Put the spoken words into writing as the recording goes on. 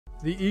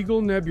The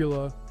Eagle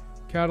Nebula,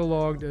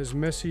 catalogued as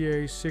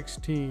Messier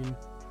 16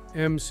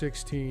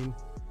 M16,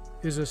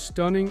 is a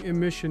stunning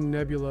emission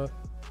nebula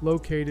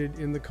located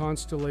in the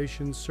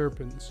constellation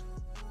Serpens.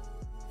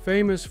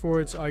 Famous for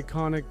its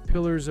iconic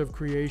pillars of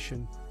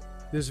creation,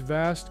 this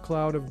vast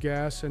cloud of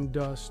gas and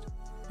dust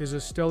is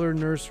a stellar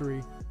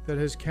nursery that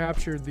has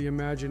captured the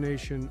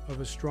imagination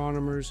of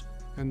astronomers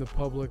and the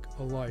public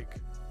alike.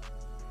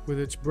 With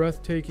its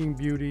breathtaking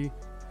beauty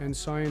and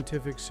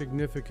scientific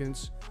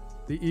significance,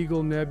 the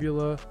Eagle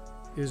Nebula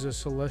is a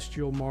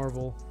celestial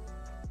marvel.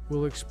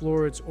 We'll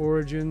explore its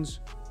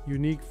origins,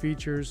 unique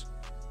features,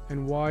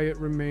 and why it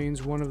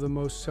remains one of the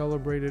most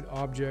celebrated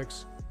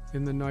objects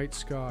in the night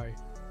sky.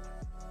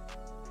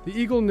 The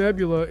Eagle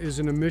Nebula is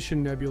an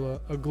emission nebula,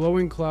 a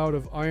glowing cloud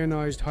of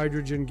ionized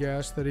hydrogen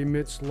gas that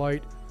emits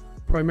light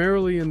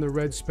primarily in the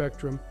red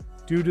spectrum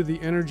due to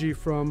the energy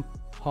from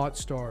hot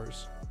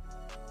stars.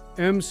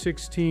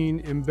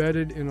 M16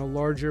 embedded in a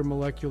larger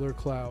molecular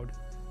cloud.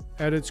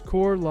 At its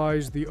core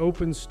lies the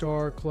open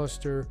star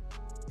cluster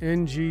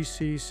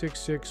NGC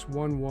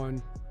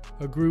 6611,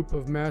 a group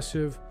of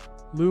massive,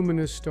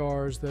 luminous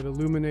stars that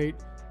illuminate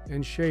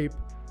and shape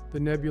the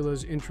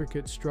nebula's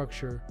intricate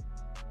structure.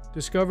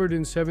 Discovered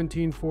in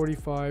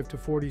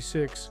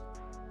 1745–46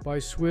 by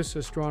Swiss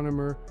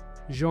astronomer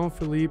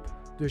Jean-Philippe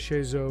de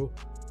Chazeau,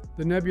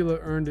 the nebula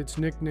earned its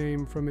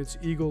nickname from its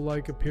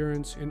eagle-like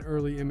appearance in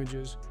early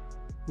images,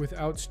 with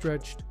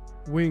outstretched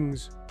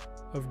wings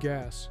of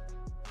gas.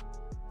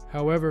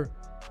 However,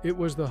 it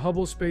was the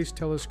Hubble Space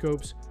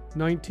Telescope's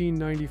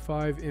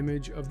 1995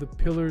 image of the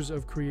Pillars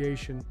of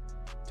Creation,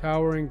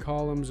 towering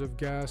columns of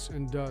gas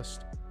and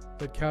dust,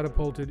 that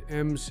catapulted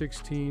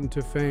M16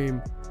 to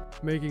fame,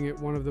 making it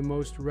one of the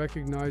most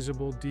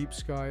recognizable deep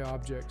sky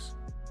objects.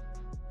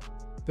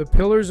 The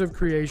Pillars of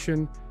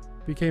Creation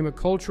became a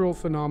cultural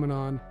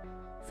phenomenon,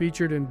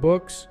 featured in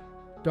books,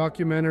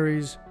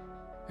 documentaries,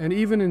 and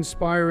even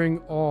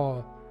inspiring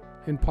awe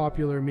in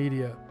popular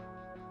media.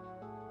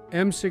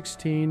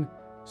 M16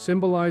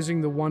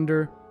 symbolizing the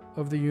wonder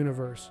of the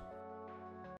universe.